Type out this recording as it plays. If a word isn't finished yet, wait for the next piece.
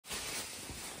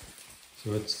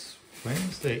So it's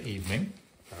Wednesday evening,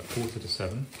 about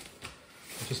 7:15.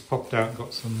 I just popped out and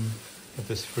got some of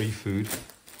this free food.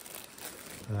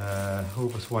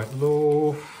 Hovis white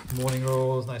loaf, morning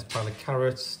rolls, nice pile of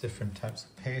carrots, different types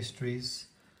of pastries.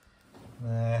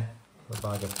 There, a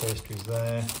bag of pastries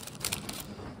there.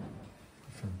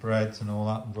 Different breads and all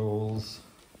that, rolls.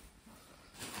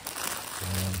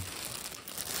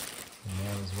 From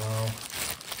there as well.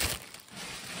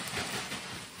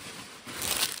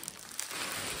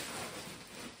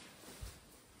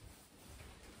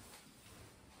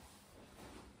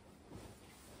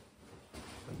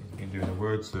 Doing a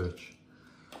word search.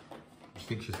 I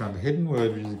think she's found a hidden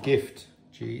word, which is a gift.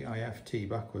 G-I-F-T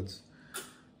backwards.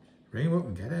 Ring up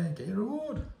and get your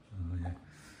reward. Oh yeah.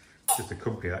 Just a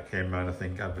company that came around, I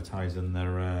think, advertising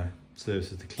their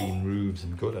services to clean roofs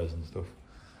and gutters and stuff.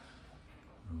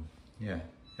 Oh, yeah.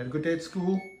 You had a good day at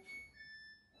school?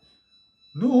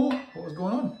 No? What was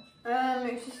going on?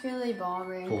 It was just really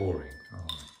boring. Boring.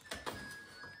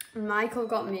 Oh. Michael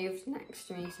got moved next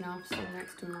to me, so now I'm sitting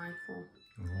next to Michael.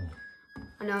 Oh.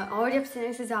 I know, I already have to say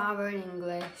Zazaaaaxx in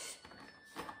English.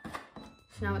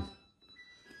 So now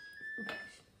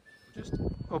Just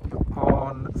up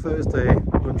on Thursday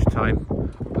lunchtime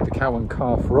with the Cow and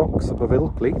Calf Rocks up of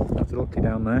Ilkley. That's Ilkley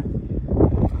down there.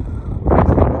 There's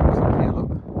the rocks up here,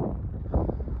 look.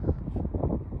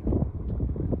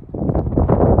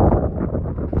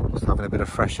 Just having a bit of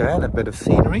fresh air and a bit of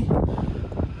scenery.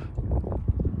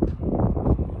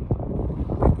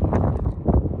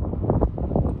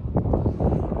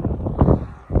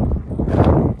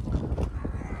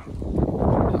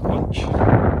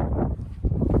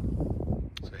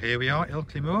 Here we are,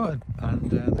 Ilkley Moor and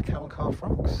the Cow and Calf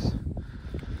Rocks.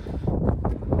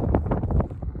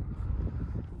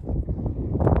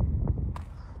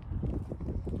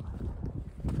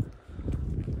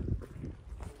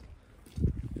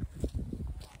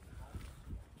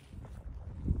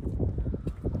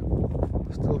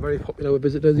 Still very popular with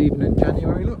visitors even in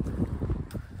January, look.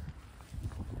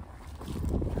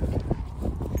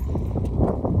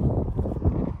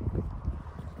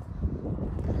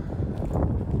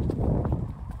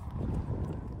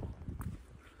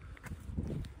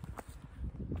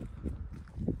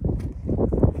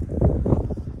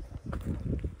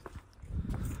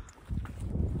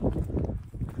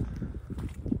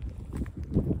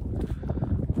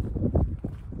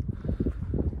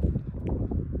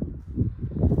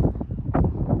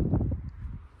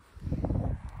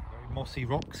 Mossy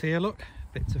rocks here, look,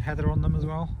 bits of heather on them as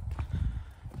well.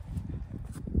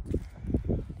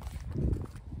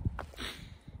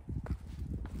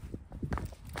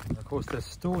 And of course this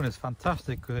stone is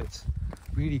fantastic because it's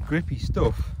really grippy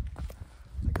stuff,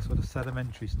 like a sort of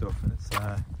sedimentary stuff, and it's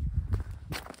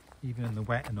even in the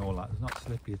wet and all that, it's not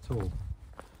slippy at all.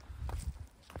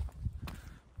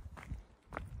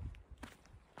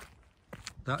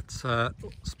 That's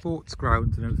sports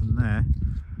grounds and everything there.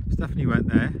 Stephanie went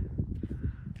there.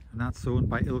 And that's owned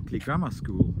by Ilkley Grammar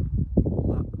School.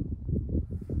 All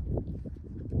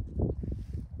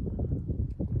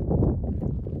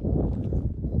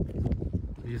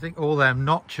that. You think all them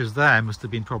notches there must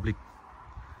have been probably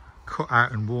cut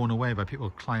out and worn away by people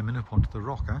climbing up onto the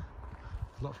rock, huh?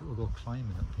 A lot of people go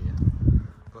climbing up here.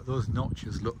 But those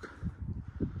notches look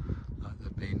like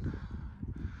they've been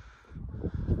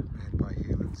made by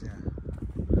humans, yeah.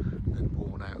 And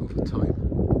worn out over time.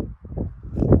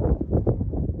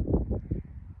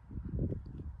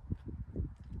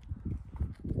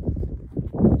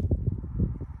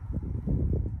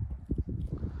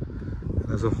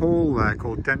 There's a hall there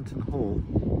called Denton Hall,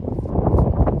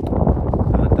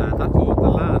 and that owns the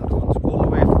land, owns all the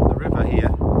way from the river here,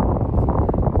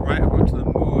 right up onto the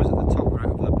moors at the top, right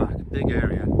over the back, big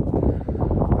area.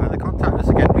 They contacted us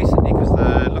again recently because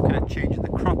they're looking at changing the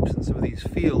crops in some of these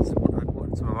fields and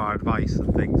wanted some of our advice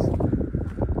and things.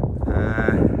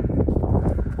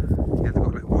 Yeah, they've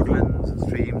got like woodlands and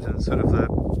streams, and sort of the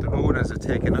owners are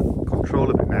taking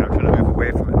control of it now, trying to move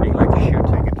away from it being like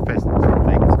shooting and pheasants and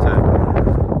things to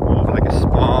like a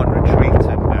spa and retreat,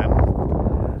 and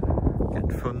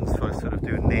getting funds for sort of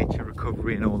doing nature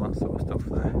recovery and all that sort of stuff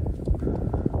there.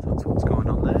 So that's what's going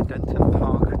on there, Denton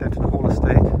Park, Denton Hall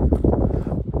Estate.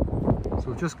 So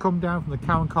we've just come down from the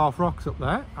Cow and Calf Rocks up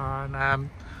there, and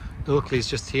Ilkley's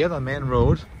just here, the main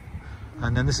road,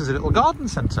 and then this is a little garden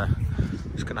centre.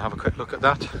 Just going to have a quick look at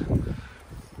that.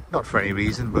 Not for any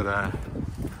reason, but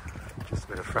just a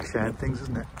bit of fresh air and things,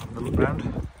 isn't it? Have a look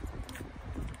round.